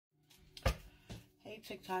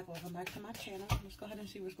TikTok, welcome back to my channel. Let's go ahead and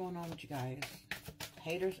see what's going on with you guys.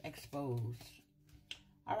 Haters exposed.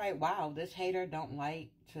 All right, wow, this hater don't like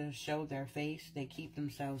to show their face. They keep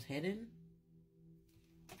themselves hidden.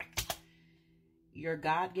 Your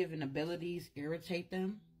God-given abilities irritate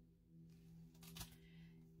them.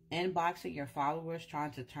 Inboxing your followers,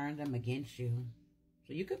 trying to turn them against you.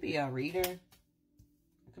 So you could be a reader.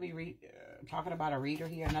 I could be talking about a reader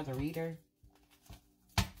here, another reader.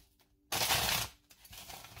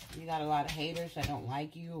 You got a lot of haters that don't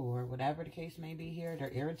like you or whatever the case may be here.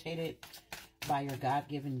 They're irritated by your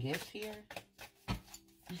God-given gifts here.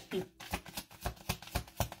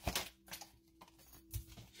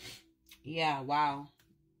 Yeah, wow.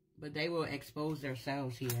 But they will expose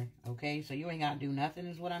themselves here, okay? So you ain't got to do nothing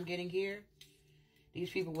is what I'm getting here. These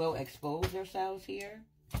people will expose themselves here.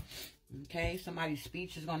 Okay, somebody's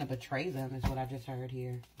speech is going to betray them is what I just heard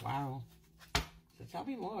here. Wow. So tell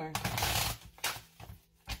me more.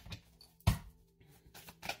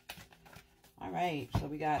 All right, so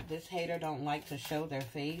we got this hater don't like to show their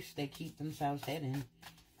face. They keep themselves hidden.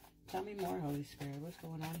 Tell me more, Holy Spirit. What's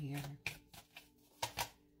going on here?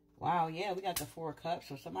 Wow, yeah, we got the 4 of Cups.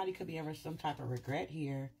 So somebody could be under some type of regret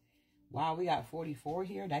here. Wow, we got 44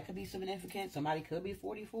 here. That could be significant. Somebody could be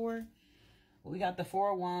 44. We got the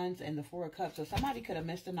 4 of Wands and the 4 of Cups. So somebody could have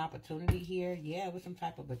missed an opportunity here. Yeah, with some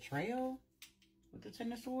type of betrayal with the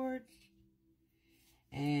 10 of Swords.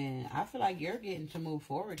 And I feel like you're getting to move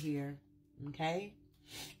forward here. Okay.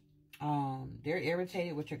 They're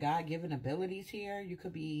irritated with your God-given abilities here. You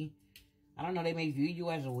could be, I don't know, they may view you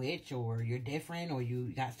as a witch, or you're different, or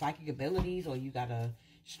you got psychic abilities, or you got a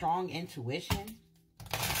strong intuition.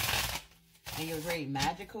 And you're very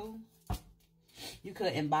magical. You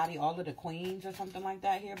could embody all of the queens or something like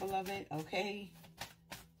that here, beloved. Okay.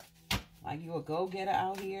 Like you a go-getter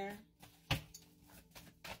out here.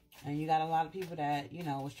 And you got a lot of people that, you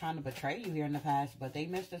know, was trying to betray you here in the past, but they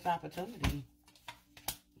missed this opportunity.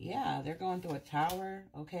 Yeah, they're going through a tower,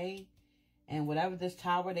 okay? And whatever this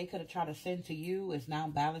tower they could have tried to send to you is now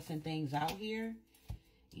balancing things out here.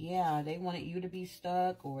 Yeah, they wanted you to be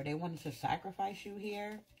stuck, or they wanted to sacrifice you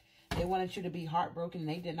here. They wanted you to be heartbroken.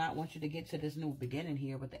 They did not want you to get to this new beginning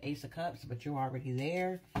here with the Ace of Cups, but you're already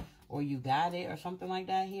there, or you got it, or something like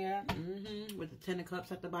that here. With the 10 of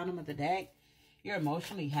Cups at the bottom of the deck. You're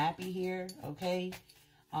emotionally happy here, okay?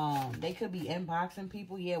 They could be inboxing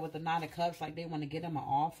people, yeah, with the 9 of Cups, like they want to get them an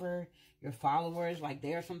offer. Your followers, like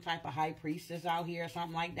they're some type of high priestess out here or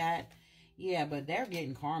something like that. Yeah, but they're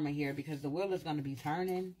getting karma here because the wheel is going to be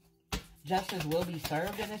turning. Justice will be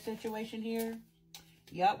served in this situation here.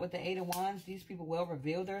 Yup, with the 8 of Wands, these people will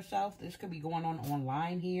reveal themselves. This could be going on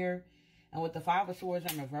online here. And with the 5 of Swords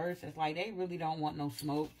in reverse, it's like they really don't want no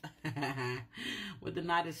smoke. With the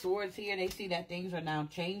 9 of Swords here, they see that things are now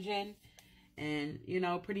changing. And, you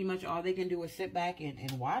know, pretty much all they can do is sit back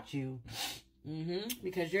and watch you.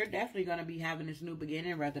 Because you're definitely going to be having this new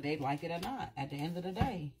beginning, whether they like it or not, at the end of the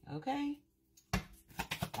day. Okay?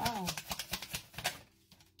 Wow.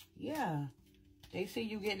 Yeah. They see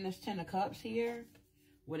you getting this 10 of Cups here.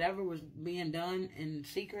 Whatever was being done in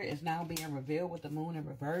secret is now being revealed with the moon in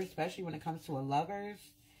reverse, especially when it comes to a lovers.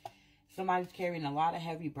 Somebody's carrying a lot of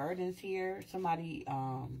heavy burdens here. Somebody,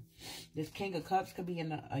 this King of Cups could be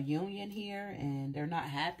in a union here, and they're not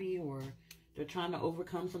happy, or they're trying to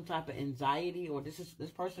overcome some type of anxiety, or this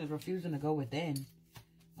person is refusing to go within.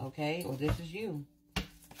 Okay, or this is you.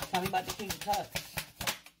 Tell me about the King of Cups.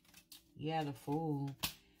 Yeah, the Fool.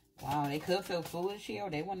 Wow, they could feel foolish here, or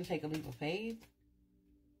they want to take a leap of faith.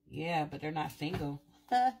 Yeah, but they're not single.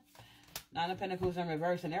 9 of Pentacles in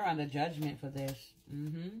reverse, and they're under judgment for this.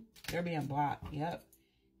 They're being blocked. Yep.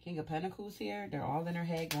 King of Pentacles here. They're all in their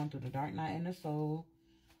head, going through the dark night in the soul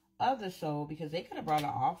of the soul, because they could have brought an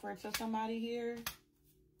offer to somebody here.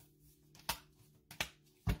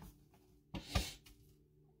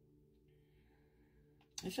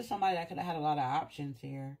 It's just somebody that could have had a lot of options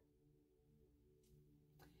here.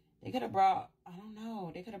 They could have brought, I don't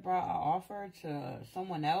know, they could have brought an offer to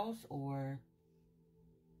someone else, or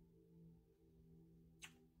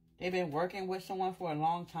they've been working with someone for a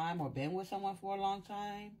long time, or been with someone for a long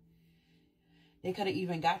time. They could have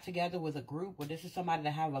even got together with a group, where this is somebody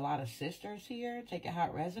that have a lot of sisters here. Take it how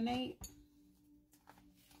it resonates.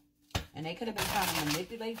 And they could have been trying to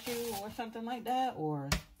manipulate you or something like that.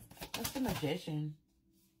 Or what's the Magician?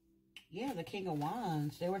 Yeah, the King of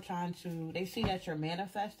Wands. They were trying to, they see that you're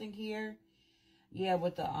manifesting here. Yeah,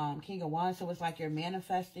 with the King of Wands. So it's like you're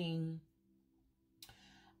manifesting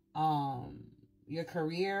your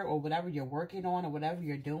career, or whatever you're working on, or whatever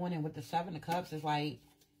you're doing. And with the 7 of Cups, it's like,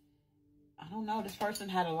 I don't know, this person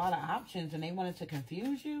had a lot of options and they wanted to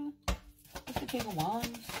confuse you. What's the King of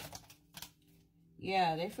Wands?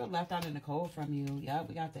 Yeah, they feel left out in the cold from you. Yep,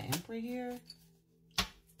 we got the Emperor here.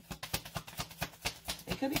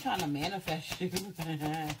 They could be trying to manifest you.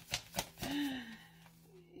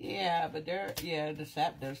 Yeah, but they're, the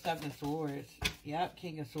Seven of Swords. Yep,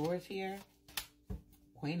 King of Swords here.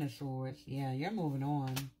 Queen of Swords. Yeah, you're moving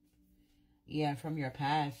on. Yeah, from your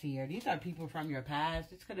past here. These are people from your past.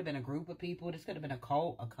 This could have been a group of people. This could have been a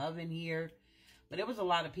cult, a coven here. But there was a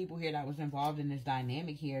lot of people here that was involved in this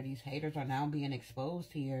dynamic here. These haters are now being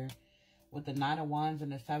exposed here. With the Nine of Wands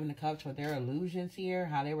and the Seven of Cups with their illusions here.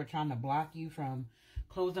 How they were trying to block you from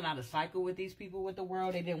closing out a cycle with these people with the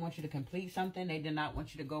world. They didn't want you to complete something. They did not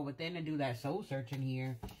want you to go within and do that soul searching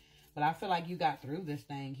here. But I feel like you got through this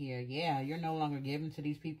thing here. Yeah, you're no longer giving to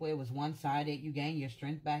these people. It was one-sided. You gain your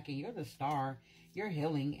strength back and you're the star. You're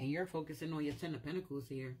healing and you're focusing on your Ten of Pentacles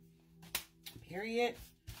here. Period.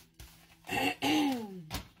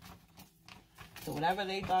 So whatever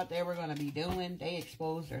they thought they were going to be doing, they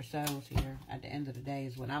exposed themselves here. At the end of the day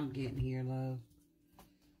is what I'm getting here, love.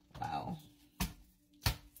 Wow.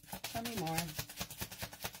 Tell me more.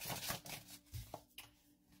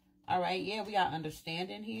 All right, yeah, we got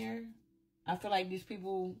understanding here. I feel like these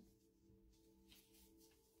people,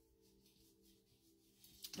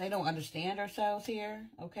 they don't understand ourselves here,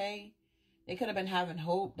 okay? They could have been having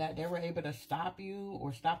hope that they were able to stop you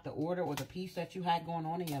or stop the order or the peace that you had going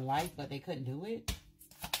on in your life, but they couldn't do it.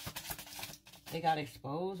 They got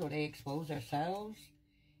exposed or they exposed themselves.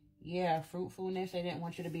 Yeah, fruitfulness. They didn't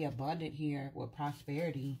want you to be abundant here with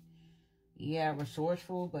prosperity. Yeah,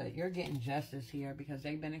 resourceful, but you're getting justice here because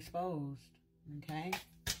they've been exposed. Okay?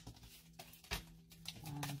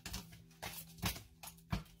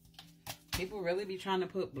 People really be trying to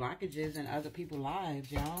put blockages in other people's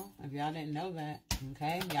lives, y'all. If y'all didn't know that,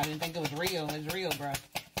 okay? Y'all didn't think it was real. It's real, bro.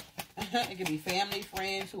 It could be family,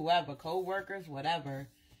 friends, whoever, co-workers, whatever.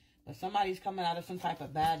 But somebody's coming out of some type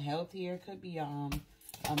of bad health here. Could be a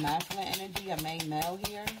masculine energy, a main male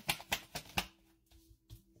here.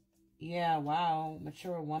 Yeah, wow.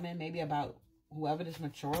 Mature woman, maybe about whoever this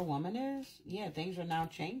mature woman is. Yeah, things are now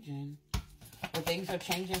changing. Or things are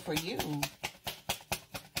changing for you.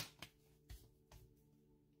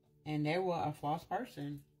 And they were a false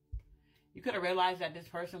person. You could have realized that this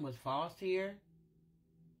person was false here.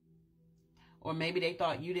 Or maybe they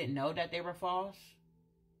thought you didn't know that they were false.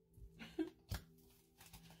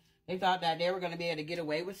 They thought that they were going to be able to get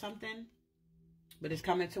away with something. But it's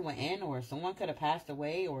coming to an end, or someone could have passed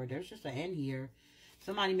away, or there's just an end here.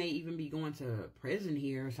 Somebody may even be going to prison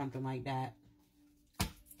here or something like that.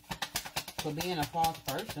 For being a false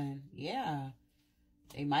person. Yeah.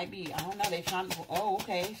 They might be, I don't know, they trying to, oh,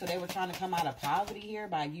 okay. So they were trying to come out of poverty here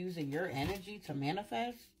by using your energy to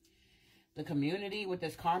manifest. The community, with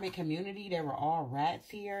this karmic community, they were all rats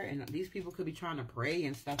here. And these people could be trying to pray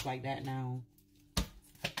and stuff like that now.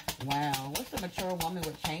 Wow. What's the mature woman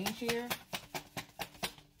with change here?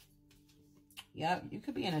 Yep, you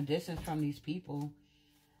could be in a distance from these people.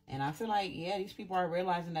 And I feel like, yeah, these people are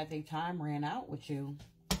realizing that their time ran out with you.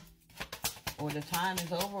 Or the time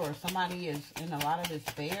is over, or somebody is in a lot of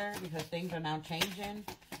despair because things are now changing.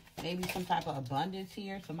 Maybe some type of abundance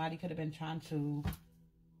here. Somebody could have been trying to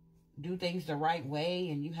do things the right way,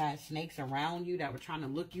 and you had snakes around you that were trying to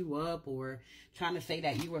look you up, or trying to say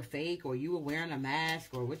that you were fake, or you were wearing a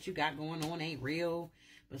mask, or what you got going on ain't real.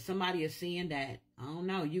 But somebody is seeing that, I don't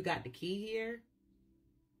know, you got the key here.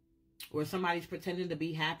 Or somebody's pretending to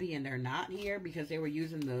be happy and they're not here because they were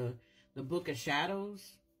using the Book of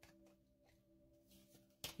Shadows.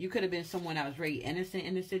 You could have been someone that was very innocent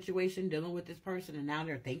in this situation, dealing with this person, and now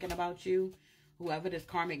they're thinking about you. Whoever this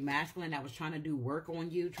karmic masculine that was trying to do work on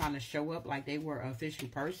you, trying to show up like they were an official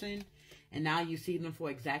person, and now you see them for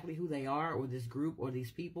exactly who they are, or this group, or these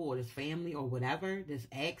people, or this family, or whatever, this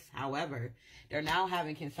ex, however. They're now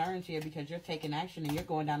having concerns here because you're taking action and you're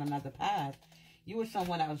going down another path. You were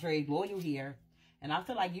someone that was very loyal here. And I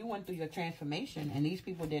feel like you went through your transformation, and these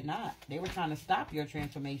people did not. They were trying to stop your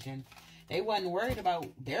transformation. They wasn't worried about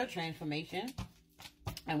their transformation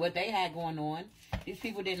and what they had going on. These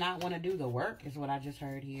people did not want to do the work, is what I just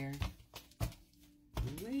heard here.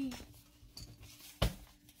 Really?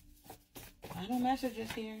 Final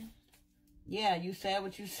messages here. Yeah, you said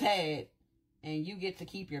what you said, and you get to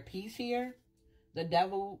keep your peace here. The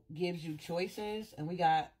devil gives you choices, and we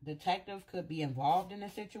got detective could be involved in the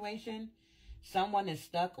situation. Someone is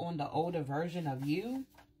stuck on the older version of you.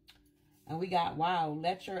 And we got, wow,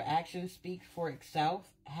 let your actions speak for itself.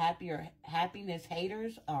 Happiness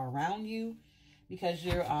haters are around you because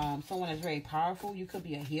you're someone that's very powerful. You could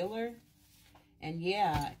be a healer. And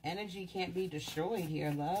yeah, energy can't be destroyed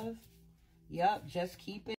here, love. Yup, just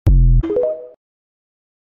keep it.